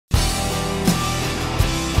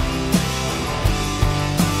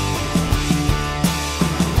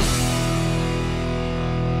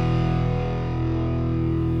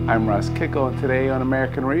I'm Russ Kickle, and today on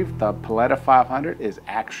American Reef, the Paletta 500 is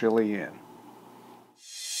actually in.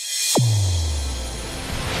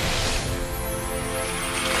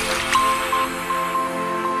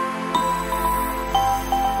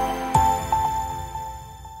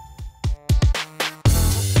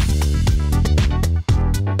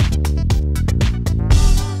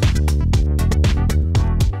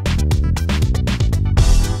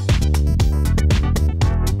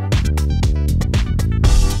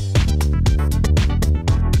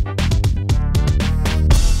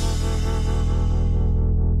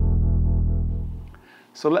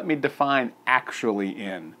 So let me define actually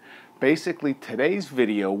in. Basically, today's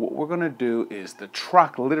video, what we're going to do is the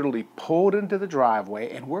truck literally pulled into the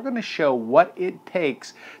driveway, and we're going to show what it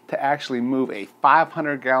takes to actually move a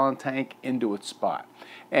 500-gallon tank into its spot.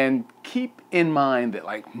 And keep in mind that,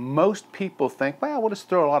 like, most people think, well, we'll just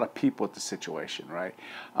throw a lot of people at the situation, right?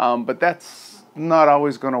 But that's not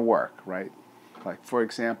always going to work, right? Like, for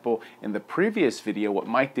example, in the previous video, what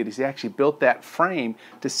Mike did is he actually built that frame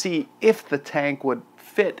to see if the tank would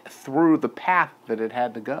fit through the path that it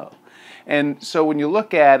had to go. And so when you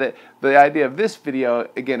look at it, the idea of this video,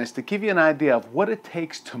 again, is to give you an idea of what it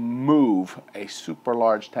takes to move a super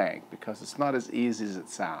large tank, because it's not as easy as it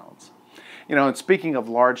sounds. You know, and speaking of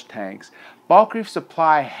large tanks, Bulk Reef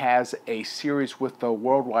Supply has a series with the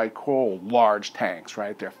Worldwide Coral large tanks,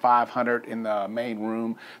 right? They're 500 in the main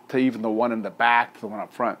room to even the one in the back to the one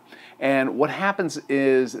up front. And what happens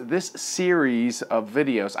is this series of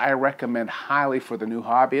videos I recommend highly for the new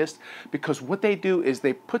hobbyist, because what they do is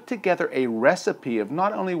they put together a recipe of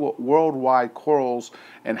not only what Worldwide Corals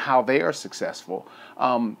and how they are successful,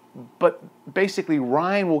 but basically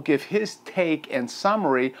Ryan will give his take and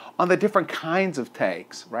summary on the different kinds of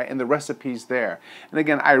tanks, right, and the recipes there. And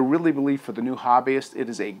again, I really believe for the new hobbyist, it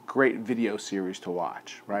is a great video series to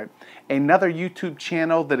watch, right? Another YouTube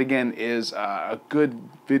channel that, again, is a good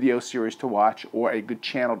video series to watch, or a good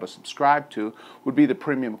channel to subscribe to, would be the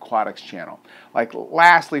Premium Aquatics channel. Like,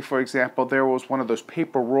 lastly, for example, there was one of those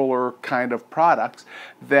paper roller kind of products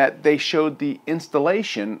that they showed the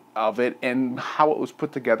installation of it and how it was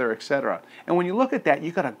put together, etc. And when you look at that,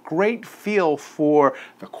 you got a great feel for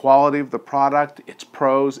the quality of the product, its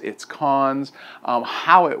pros, its cons,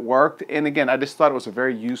 how it worked. And again, I just thought it was a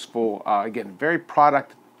very useful, again, very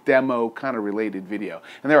product demo kind of related video.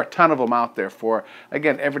 And there are a ton of them out there for,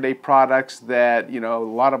 again, everyday products that, you know, a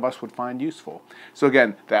lot of us would find useful. So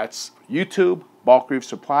again, that's YouTube, Bulk Reef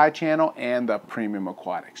Supply channel, and the Premium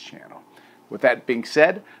Aquatics channel. With that being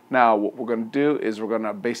said, now what we're going to do is we're going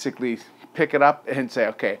to basically pick it up and say,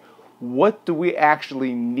 okay, what do we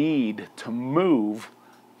actually need to move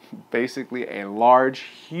basically a large,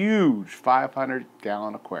 huge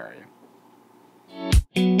 500-gallon aquarium?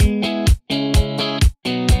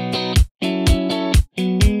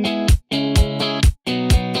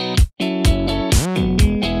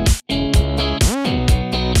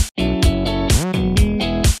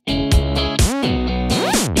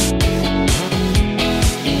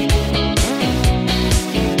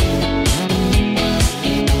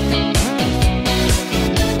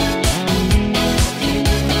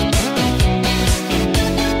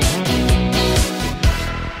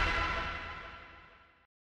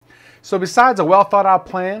 So besides a well thought out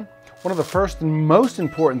plan, one of the first and most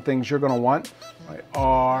important things you're going to want, right,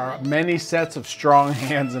 are many sets of strong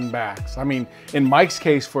hands and backs. I mean, in Mike's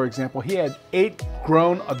case, for example, he had 8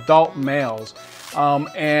 grown adult males.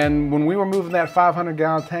 And when we were moving that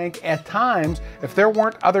 500-gallon tank, at times, if there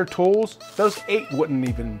weren't other tools, those 8 wouldn't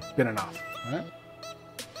even been enough. Right?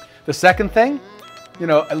 The second thing, you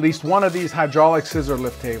know, at least one of these hydraulic scissor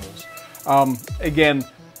lift tables. Again,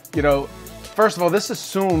 you know, first of all, this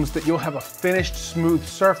assumes that you'll have a finished smooth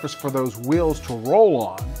surface for those wheels to roll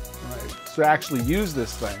on, right, to actually use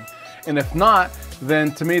this thing. And if not,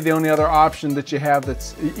 then to me the only other option that you have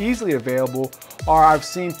that's easily available are, I've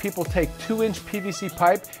seen people take 2-inch PVC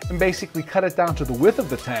pipe and basically cut it down to the width of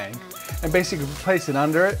the tank and basically place it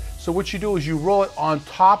under it. So what you do is you roll it on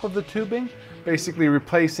top of the tubing, basically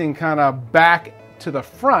replacing kind of back to the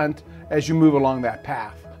front as you move along that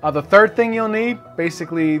path. The third thing you'll need,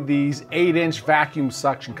 basically these 8-inch vacuum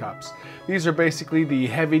suction cups. These are basically the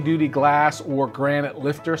heavy-duty glass or granite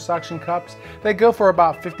lifter suction cups. They go for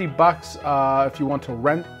about 50 bucks if you want to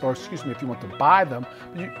rent, or excuse me, if you want to buy them.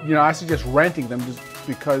 You know, I suggest renting them just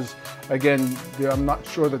because, again, I'm not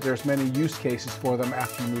sure that there's many use cases for them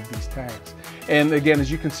after you move these tanks. And again, as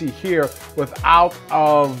you can see here, without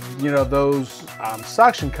those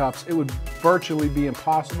suction cups, it would virtually be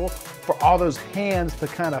impossible for all those hands to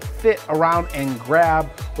kind of fit around and grab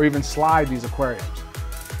or even slide these aquariums.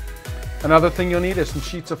 Another thing you'll need is some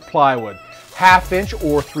sheets of plywood. 1/2 inch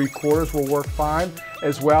or 3/4 will work fine,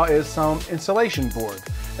 as well as some insulation board.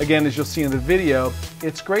 Again, as you'll see in the video,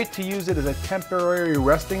 it's great to use it as a temporary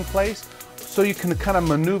resting place so you can kind of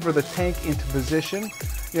maneuver the tank into position,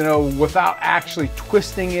 you know, without actually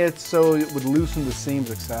twisting it so it would loosen the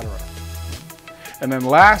seams, etc. And then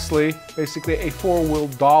lastly, basically a 4-wheel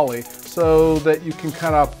dolly so that you can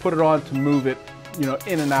kind of put it on to move it, you know,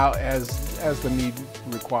 in and out as the need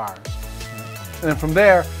requires. And then from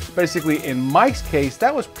there, basically in Mike's case,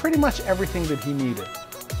 that was pretty much everything that he needed.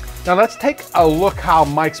 Now let's take a look how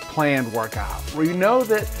Mike's plan worked out. We know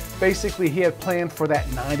that basically he had planned for that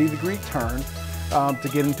 90-degree turn to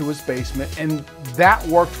get into his basement, and that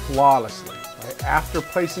worked flawlessly. Right? After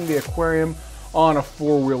placing the aquarium on a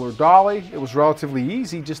 4-wheeler dolly, it was relatively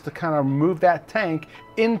easy just to kind of move that tank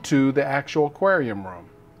into the actual aquarium room.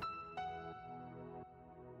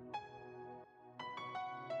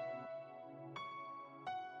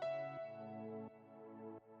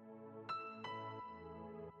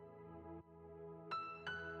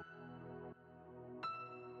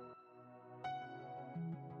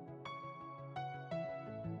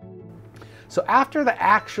 So after the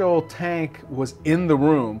actual tank was in the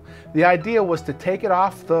room, the idea was to take it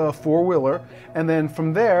off the 4-wheeler and then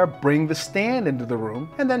from there bring the stand into the room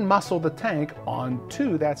and then muscle the tank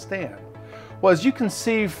onto that stand. Well, as you can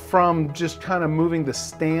see from just kind of moving the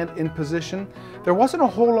stand in position, there wasn't a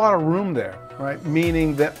whole lot of room there, right?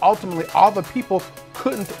 Meaning that ultimately all the people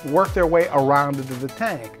couldn't work their way around into the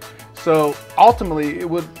tank. So ultimately it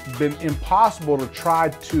would have been impossible to try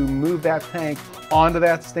to move that tank onto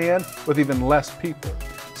that stand with even less people.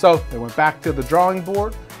 So they went back to the drawing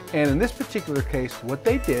board, and in this particular case what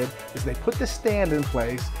they did is they put the stand in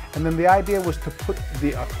place, and then the idea was to put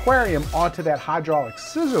the aquarium onto that hydraulic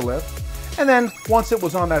scissor lift, and then once it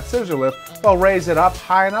was on that scissor lift, they'll raise it up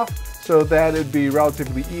high enough so that it'd be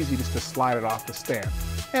relatively easy just to slide it off the stand.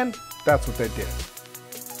 And that's what they did.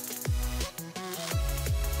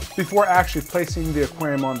 Before actually placing the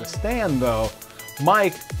aquarium on the stand though,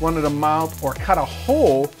 Mike wanted to mount or cut a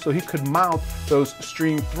hole so he could mount those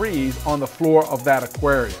Stream 3s on the floor of that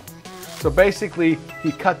aquarium. So basically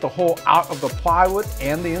he cut the hole out of the plywood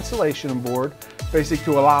and the insulation board, basically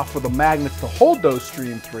to allow for the magnets to hold those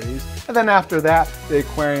Stream 3s, and then after that the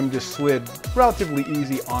aquarium just slid relatively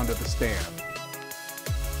easy onto the stand.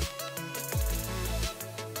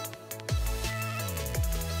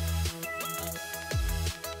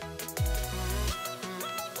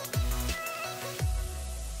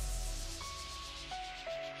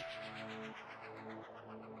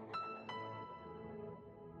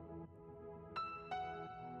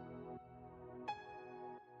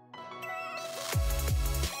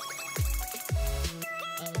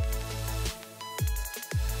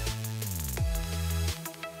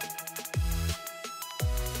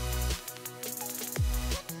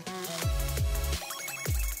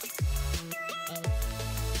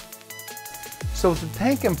 So with the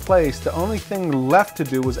tank in place, the only thing left to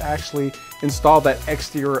do was actually install that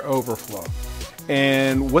exterior overflow.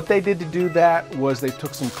 And what they did to do that was they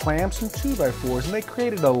took some clamps and 2x4s and they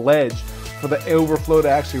created a ledge for the overflow to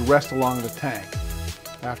actually rest along the tank.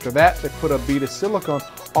 After that, they put a bead of silicone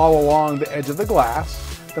all along the edge of the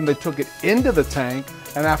glass. Then they took it into the tank,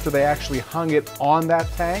 and after they actually hung it on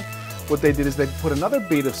that tank, what they did is they put another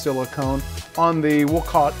bead of silicone on the, we'll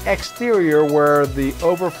call it exterior, where the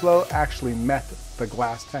overflow actually met the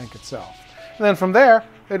glass tank itself. And then from there,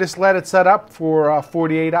 they just let it set up for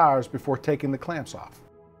 48 hours before taking the clamps off.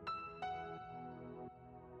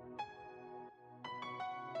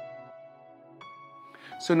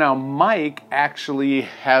 So now Mike actually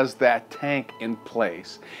has that tank in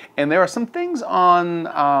place, and there are some things on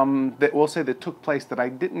that we'll say that took place that I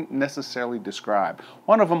didn't necessarily describe.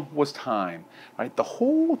 One of them was time. Right, the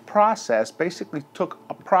whole process basically took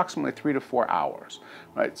approximately 3 to 4 hours.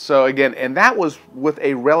 Right, so again, and that was with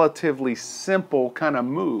a relatively simple kind of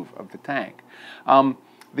move of the tank.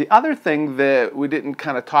 The other thing that we didn't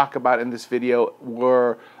kind of talk about in this video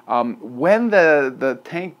were when the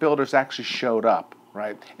tank builders actually showed up.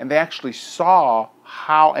 Right, and they actually saw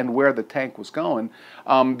how and where the tank was going.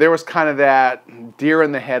 There was kind of that deer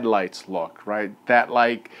in the headlights look, right? That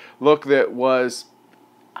like look that was,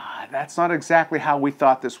 that's not exactly how we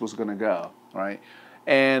thought this was going to go, right?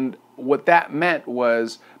 And what that meant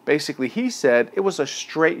was basically he said it was a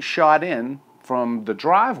straight shot in from the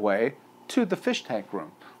driveway to the fish tank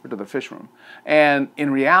room, or to the fish room. And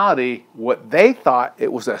in reality, what they thought,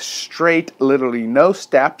 it was a straight, literally no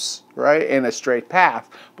steps, right, and a straight path.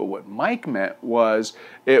 But what Mike meant was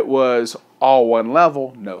it was all one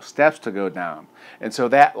level, no steps to go down. And so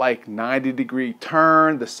that like 90-degree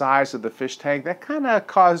turn, the size of the fish tank, that kind of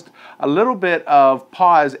caused a little bit of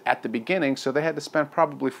pause at the beginning. So they had to spend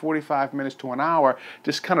probably 45 minutes to an hour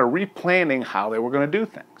just kind of replanning how they were going to do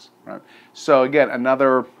things. Right? So again,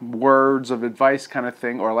 another words of advice kind of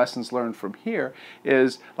thing or lessons learned from here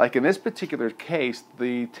is, like in this particular case,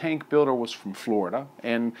 the tank builder was from Florida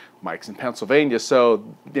and Mike's in Pennsylvania. So,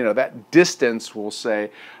 you know, that distance, we'll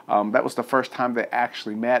say, that was the first time they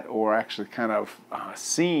actually met or actually kind of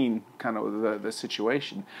seen kind of the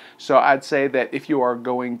situation. So I'd say that if you are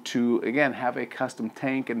going to, again, have a custom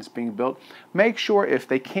tank and it's being built, make sure if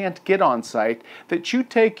they can't get on site that you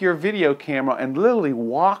take your video camera and literally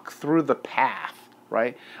walk through the path,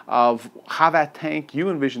 right, of how that tank, you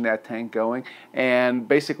envision that tank going, and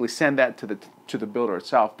basically send that to the builder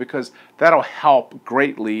itself, because that'll help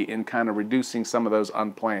greatly in kind of reducing some of those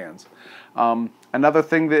unplans. Another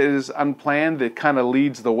thing that is unplanned that kind of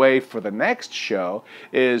leads the way for the next show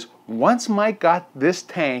is once Mike got this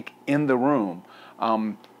tank in the room,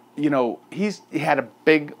 you know, he had a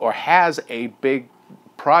big, or has a big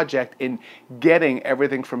project in getting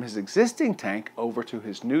everything from his existing tank over to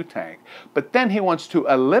his new tank. But then he wants to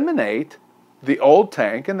eliminate the old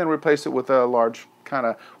tank and then replace it with a large kind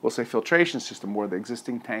of, we'll say, filtration system where the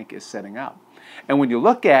existing tank is setting up. And when you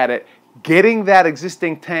look at it, getting that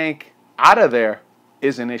existing tank out of there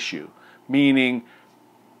is an issue, meaning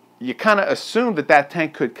you kind of assume that that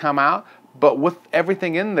tank could come out, but with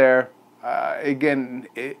everything in there, again,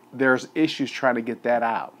 there's issues trying to get that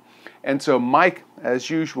out. And so Mike, as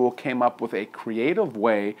usual, came up with a creative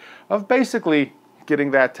way of basically getting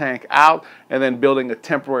that tank out and then building a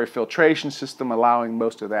temporary filtration system, allowing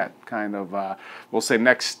most of that kind of, we'll say,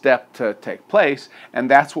 next step to take place. And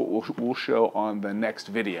that's what we'll show on the next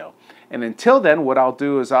video. And until then, what I'll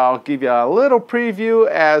do is I'll give you a little preview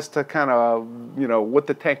as to kind of, you know, what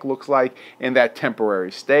the tank looks like in that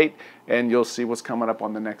temporary state, and you'll see what's coming up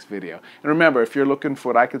on the next video. And remember, if you're looking for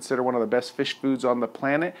what I consider one of the best fish foods on the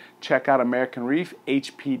planet, check out Americanreef,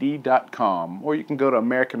 hpd.com, or you can go to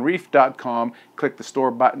Americanreef.com, click the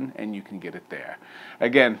store button, and you can get it there.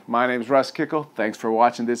 Again, my name is Russ Kickle. Thanks for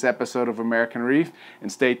watching this episode of American Reef,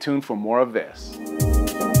 and stay tuned for more of this.